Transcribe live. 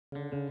When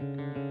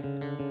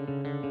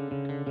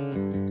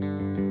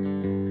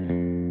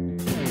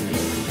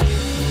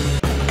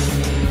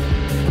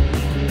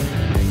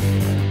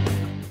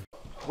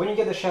you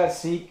get the Shad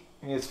seat,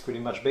 it's pretty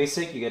much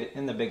basic. You get it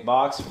in the big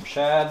box from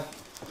Shad,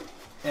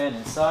 and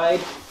inside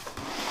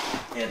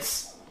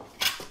it's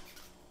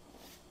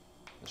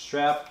the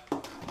strap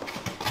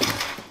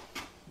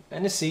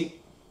and the seat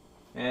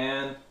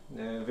and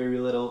very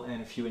little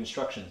and few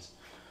instructions.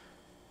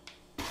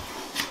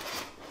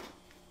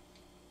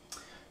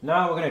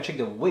 Now we're going to check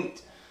the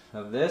weight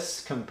of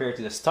this compared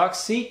to the stock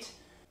seat.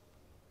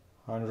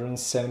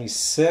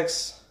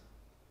 176,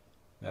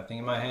 nothing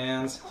in my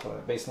hands,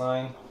 so the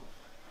baseline.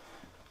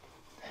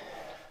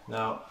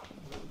 Now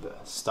the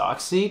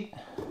stock seat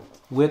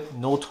with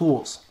no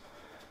tools.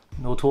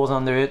 No tools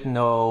under it,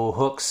 no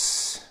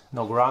hooks,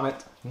 no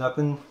grommet,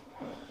 nothing.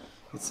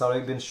 It's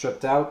already been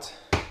stripped out.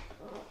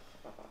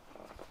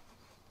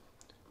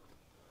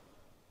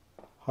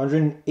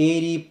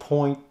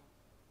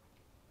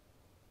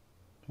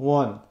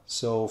 180.1,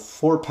 so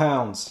 4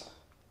 pounds.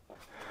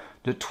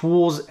 The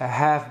tools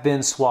have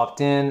been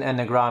swapped in, and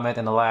the grommet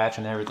and the latch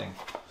and everything.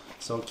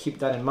 So keep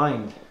that in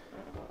mind.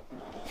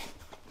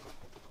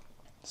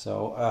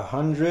 So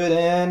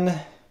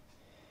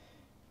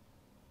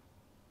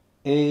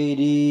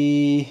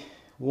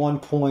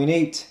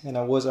 181.8, and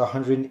I was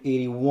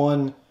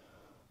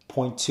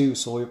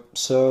 181.2.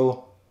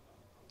 So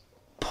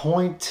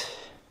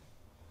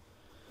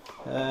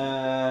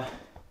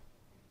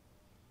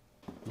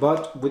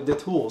but with the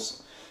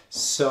tools.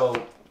 So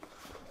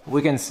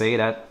we can say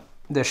that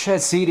the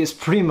Shad seat is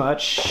pretty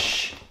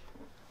much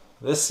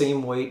the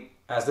same weight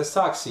as the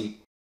stock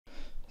seat.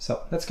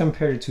 So let's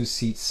compare the two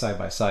seats side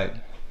by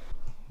side.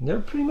 They're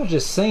pretty much the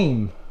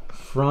same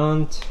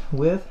front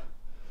width,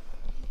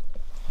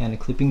 and the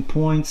clipping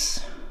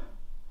points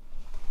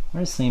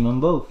are the same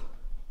on both.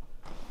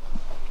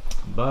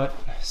 But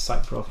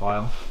side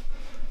profile,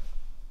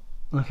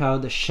 look how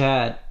the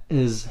Shad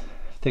is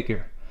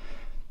thicker,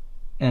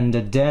 and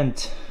the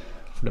dent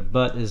for the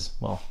butt is,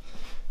 well,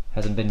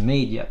 hasn't been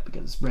made yet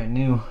because it's brand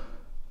new.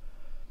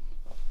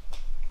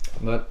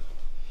 But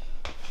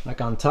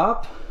like on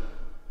top,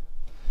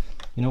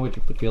 you know, where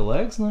you put your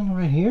legs, like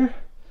right here,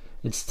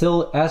 it's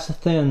still as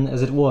thin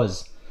as it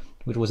was,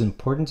 which was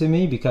important to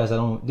me because I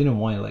didn't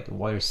want like a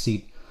wider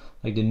seat.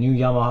 Like the new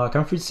Yamaha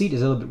comfort seat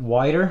is a little bit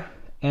wider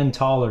and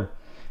taller,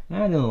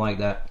 and I didn't like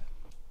that.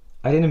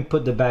 I didn't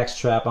put the back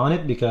strap on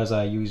it because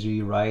I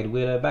usually ride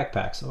with a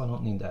backpack, so I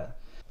don't need that.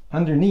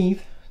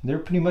 Underneath, they're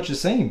pretty much the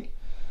same.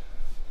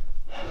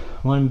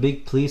 One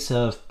big piece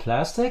of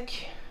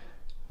plastic,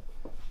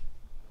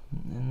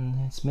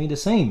 and it's made the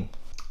same.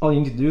 All you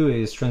need to do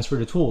is transfer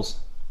the tools.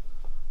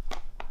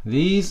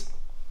 This,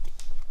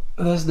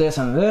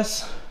 and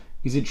this,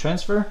 easy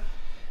transfer,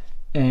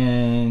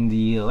 and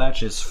the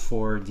latches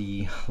for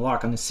the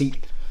lock on the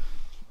seat.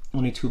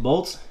 Only 2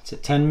 bolts. It's a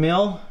 10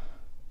 mil.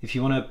 If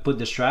you want to put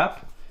the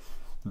strap,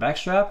 back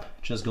strap,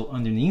 just go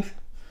underneath,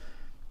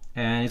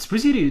 and it's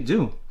pretty easy to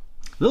do.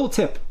 Little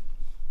tip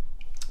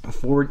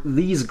for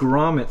these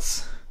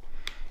grommets: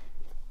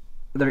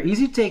 they're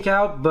easy to take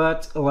out,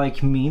 but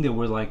like me, they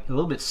were like a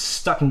little bit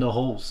stuck in the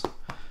holes.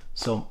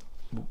 So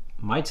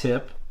my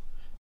tip,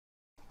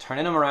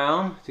 turning them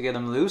around to get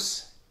them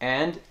loose,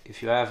 and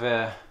if you have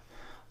a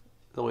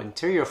little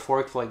interior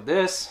fork like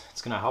this,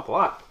 it's gonna help a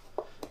lot.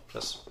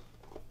 Just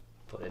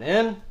put it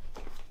in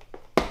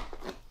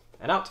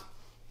and out.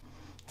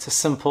 It's a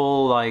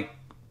simple like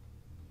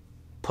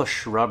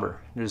push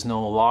rubber. There's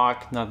no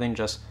lock, nothing,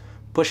 just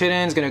push it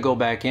in, it's gonna go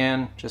back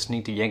in. Just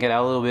need to yank it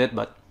out a little bit,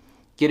 but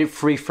get it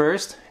free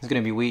first, it's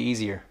gonna be way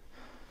easier.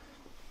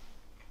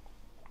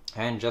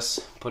 And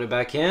just put it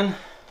back in.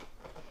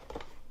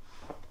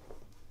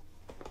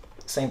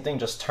 Same thing,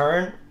 just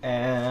turn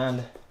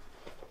and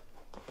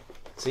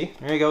see,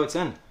 there you go, it's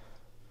in.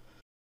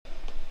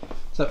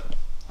 So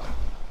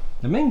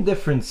the main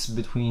difference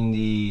between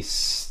the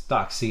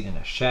stock seat and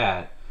a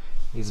Shad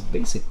is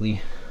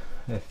basically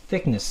the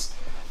thickness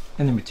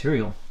and the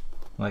material.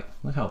 Like,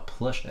 look how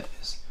plush that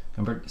is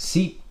compared to the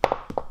seat.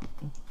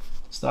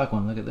 Stock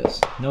one, look at this,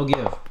 no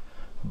give.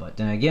 But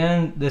then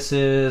again, this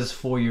is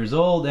 4 years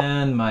old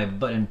and my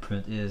button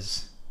print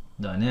is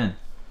done in.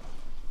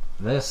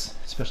 This,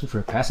 especially for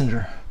a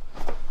passenger.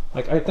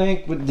 Like, I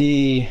think with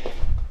the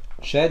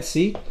Shad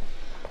seat,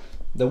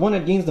 the one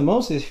that gains the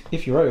most is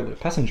if you ride with a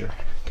passenger,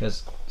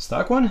 because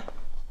stock one,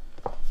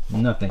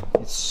 nothing.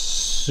 It's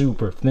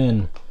super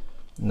thin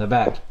in the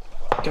back.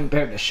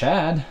 Compared to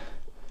Shad,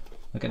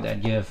 look at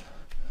that give.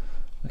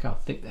 Look how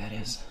thick that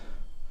is.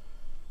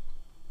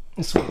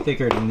 It's way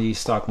thicker than the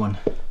stock one,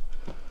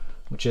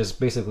 which is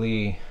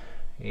basically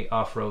a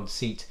off-road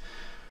seat.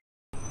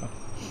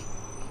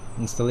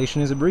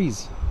 Installation is a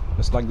breeze.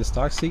 Just like the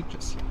stock seat,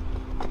 just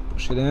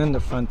push it in the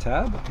front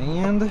tab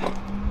and of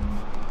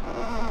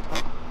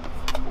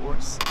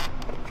course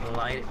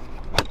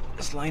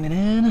slide it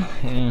in,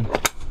 and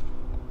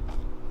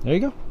there you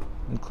go.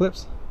 It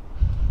clips.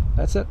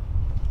 That's it.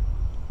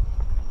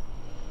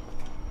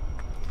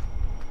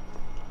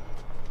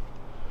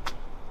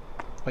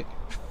 Like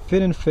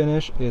fit and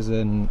finish is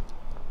an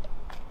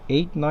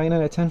 8, 9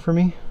 out of 10 for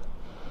me.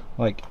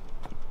 Like,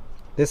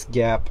 this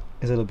gap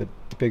is a little bit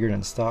bigger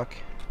than stock,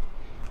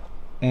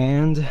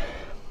 and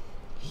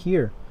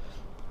here,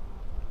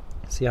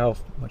 see how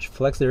much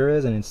flex there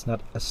is, and it's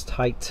not as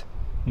tight.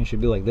 It should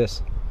be like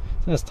this.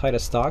 It's not as tight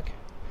as stock.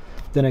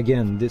 Then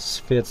again, this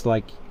fits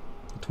like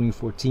between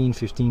 14,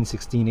 15,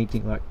 16,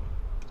 18, like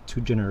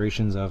 2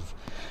 generations of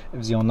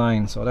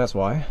FZ09, so that's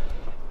why.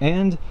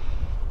 And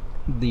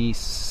the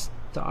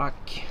stock,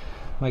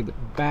 like the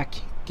back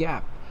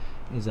gap,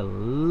 is a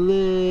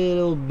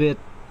little bit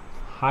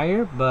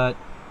higher, but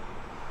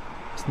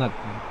it's not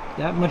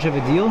that much of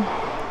a deal.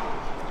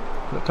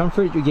 For the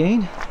comfort you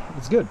gain,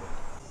 it's good.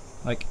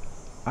 Like,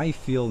 I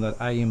feel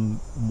that I am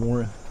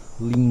more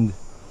leaned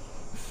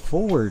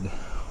forward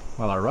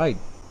while I ride.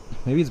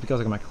 Maybe it's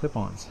because of my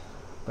clip-ons,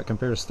 but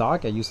compared to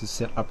stock, I used to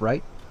sit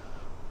upright.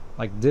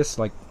 Like this,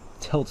 like,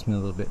 tilts me a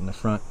little bit in the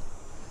front.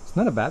 It's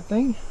not a bad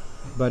thing,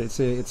 but it's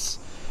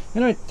you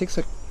know, it takes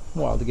a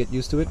while to get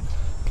used to it.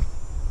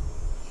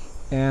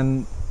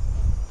 And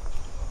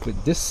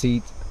with this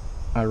seat,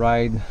 I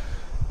ride,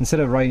 instead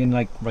of riding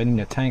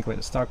the tank like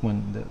the stock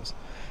one does,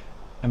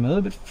 I'm a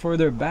little bit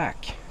further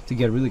back to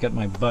really get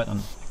my butt on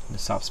the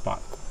soft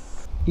spot.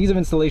 Ease of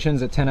installation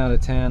is a 10 out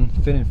of 10.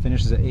 Fit and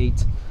finish is an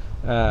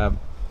 8.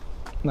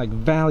 Like,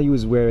 value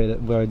is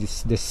where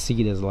this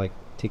seat is like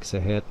takes a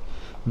hit.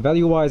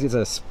 Value wise, it's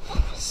a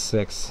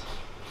 6.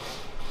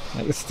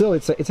 Like, it's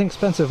an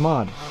expensive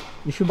mod.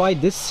 If you buy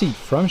this seat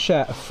from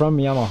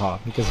Yamaha,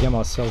 because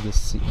Yamaha sells this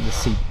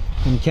seat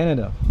in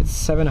Canada, it's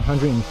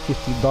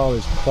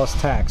 $750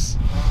 plus tax,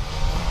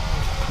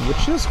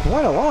 which is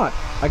quite a lot.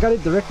 I got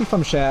it directly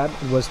from Shad.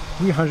 It was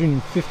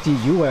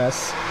 $350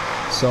 US,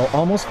 so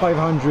almost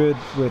 500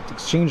 with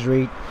exchange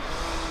rate,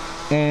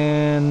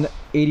 and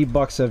 80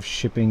 bucks of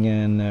shipping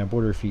and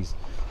border fees.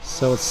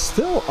 So it's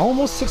still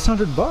almost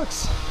 600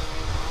 bucks.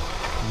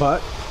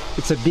 But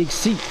it's a big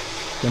seat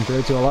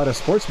compared to a lot of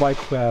sports bike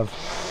that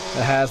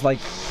has like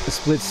a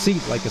split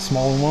seat, like a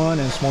small one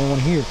and a small one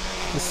here.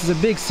 This is a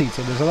big seat,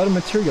 so there's a lot of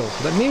material.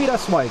 So maybe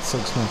that's why it's so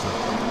expensive.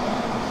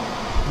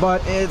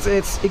 But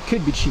it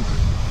could be cheaper.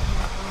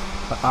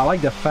 But I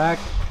like the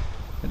fact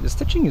that the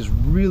stitching is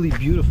really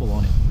beautiful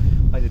on it.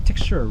 Like, the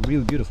texture are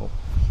really beautiful.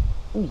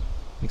 Ooh,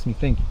 makes me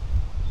think.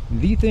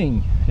 The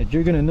thing that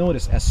you're gonna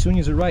notice as soon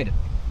as you ride it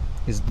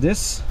is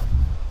this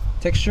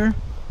texture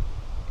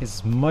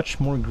is much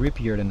more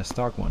grippier than the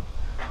stock one.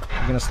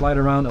 You're gonna slide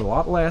around a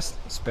lot less,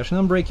 especially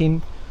on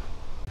braking.